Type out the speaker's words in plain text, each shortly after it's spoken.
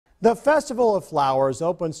The Festival of Flowers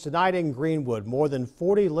opens tonight in Greenwood. More than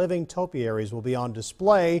 40 living topiaries will be on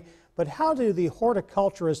display. But how do the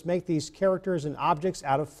horticulturists make these characters and objects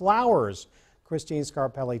out of flowers? Christine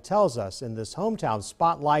Scarpelli tells us in this hometown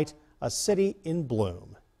spotlight, a city in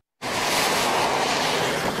bloom.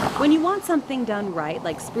 When you want something done right,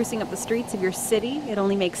 like sprucing up the streets of your city, it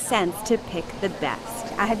only makes sense to pick the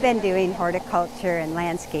best. I have been doing horticulture and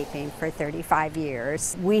landscaping for 35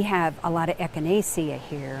 years. We have a lot of echinacea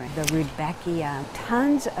here, the rudbeckia,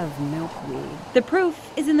 tons of milkweed. The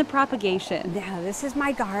proof is in the propagation. Now, this is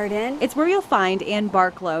my garden. It's where you'll find Ann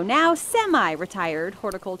Barklow, now semi-retired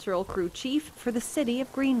horticultural crew chief for the city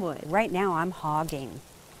of Greenwood. Right now I'm hogging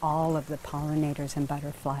all of the pollinators and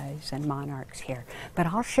butterflies and monarchs here, but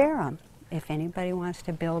I'll share them if anybody wants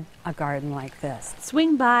to build a garden like this.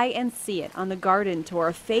 Swing by and see it on the garden tour,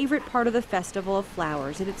 a favorite part of the Festival of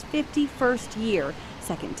Flowers in its 51st year,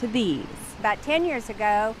 second to these. About 10 years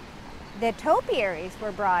ago, the topiaries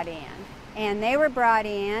were brought in, and they were brought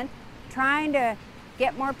in trying to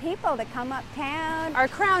get more people to come uptown. Our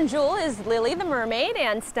crown jewel is Lily the mermaid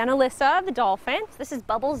and Stenalissa the dolphin. This is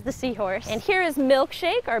Bubbles the seahorse. And here is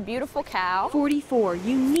Milkshake, our beautiful cow. 44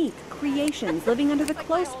 unique creations living under the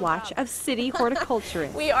close watch of city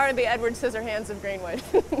horticulturists. We are the Edward Scissorhands of Greenwood.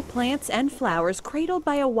 Plants and flowers cradled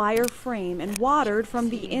by a wire frame and watered from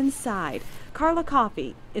the inside. Carla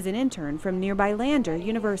Coffey is an intern from nearby Lander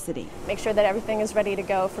University. Make sure that everything is ready to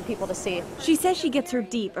go for people to see. She says she gets her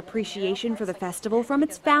deep appreciation for the festival from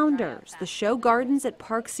its founders. The show gardens at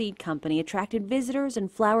Park Seed Company attracted visitors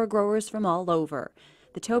and flower growers from all over.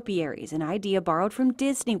 The topiaries, an idea borrowed from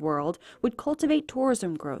Disney World, would cultivate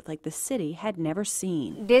tourism growth like the city had never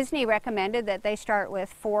seen. Disney recommended that they start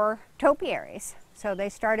with 4 topiaries, so they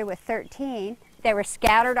started with 13. They were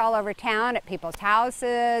scattered all over town at people's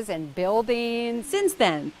houses and buildings. Since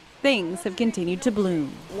then, things have continued to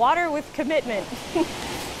bloom. Water with commitment.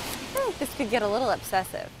 This could get a little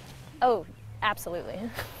obsessive. Oh, absolutely.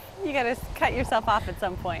 You gotta cut yourself off at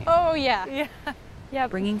some point. Oh, yeah. Yeah.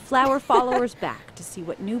 Bringing flower followers back to see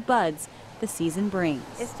what new buds the season brings.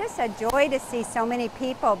 It's just a joy to see so many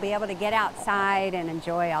people be able to get outside and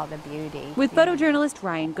enjoy all the beauty. With photojournalist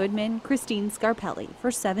Ryan Goodman, Christine Scarpelli for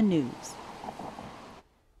 7 News.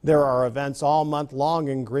 There are events all month long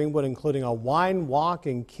in Greenwood, including a wine walk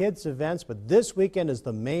and kids events, but this weekend is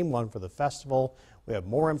the main one for the festival. We have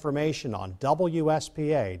more information on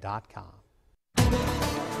WSPA.com.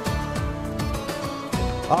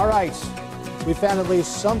 All right. We found at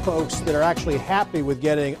least some folks that are actually happy with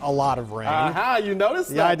getting a lot of rain. You noticed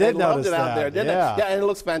that? Yeah, I did they loved notice it out that. there, didn't Yeah. it? Yeah, and it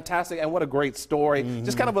looks fantastic, and what a great story.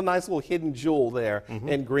 Just kind of a nice little hidden jewel there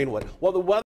in Greenwood. Well, the weather